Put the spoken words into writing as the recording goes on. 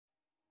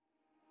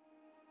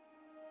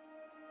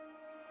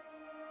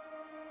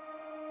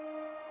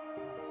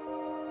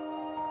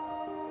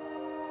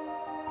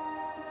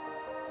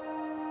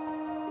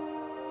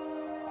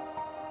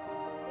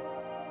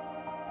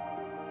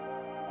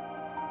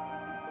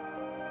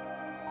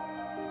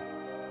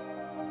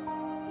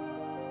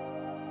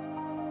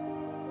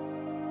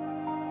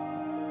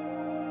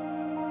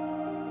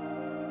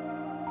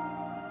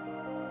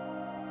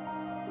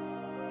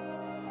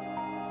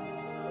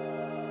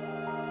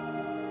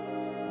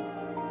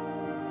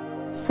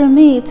For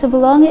me, to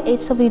belong at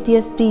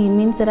HWDSB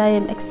means that I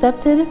am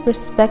accepted,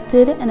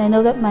 respected, and I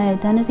know that my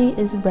identity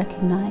is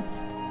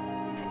recognized.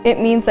 It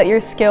means that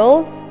your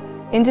skills,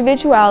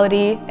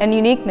 individuality, and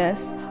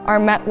uniqueness are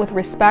met with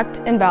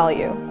respect and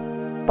value.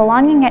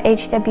 Belonging at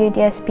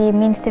HWDSB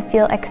means to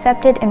feel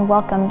accepted and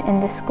welcomed in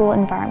the school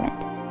environment.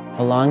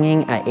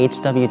 Belonging at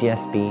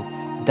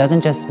HWDSB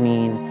doesn't just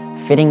mean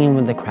fitting in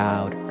with the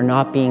crowd or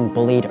not being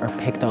bullied or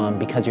picked on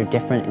because you're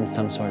different in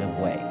some sort of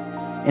way.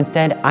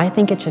 Instead, I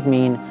think it should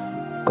mean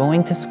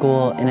going to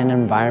school in an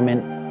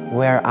environment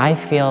where I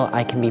feel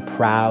I can be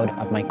proud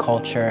of my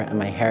culture and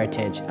my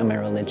heritage and my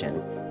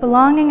religion.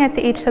 Belonging at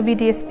the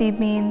HWDSB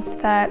means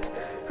that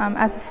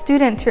as a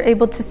student, you're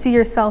able to see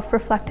yourself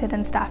reflected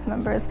in staff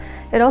members.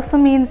 It also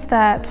means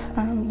that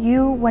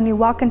when you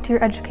walk into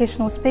your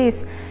educational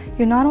space,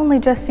 you're not only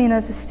just seen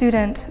as a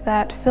student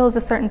that fills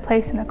a certain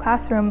place in a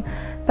classroom,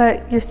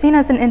 but you're seen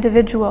as an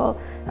individual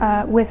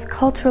with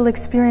cultural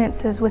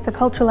experiences, with a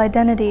cultural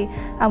identity,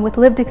 with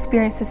lived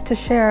experiences to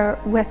share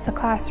with the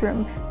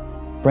classroom.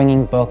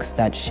 Bringing books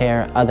that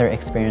share other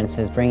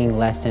experiences, bringing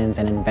lessons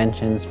and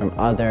inventions from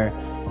other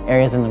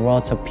areas in the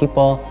world so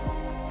people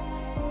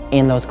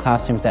in those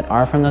classrooms that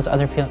are from those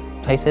other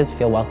places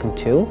feel welcome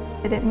too.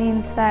 It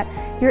means that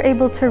you're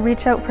able to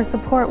reach out for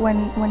support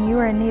when you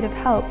are in need of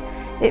help.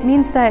 It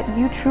means that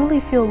you truly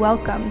feel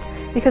welcomed,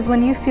 because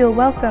when you feel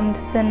welcomed,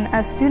 then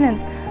as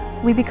students,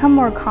 we become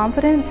more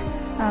confident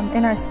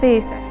in our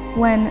space.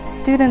 When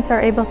students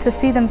are able to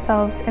see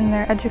themselves in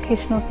their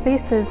educational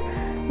spaces,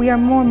 we are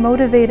more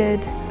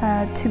motivated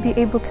to be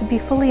able to be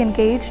fully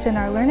engaged in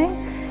our learning,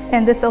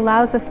 and this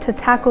allows us to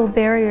tackle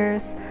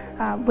barriers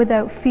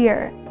without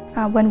fear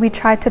when we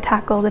try to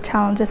tackle the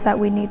challenges that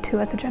we need to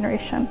as a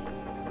generation.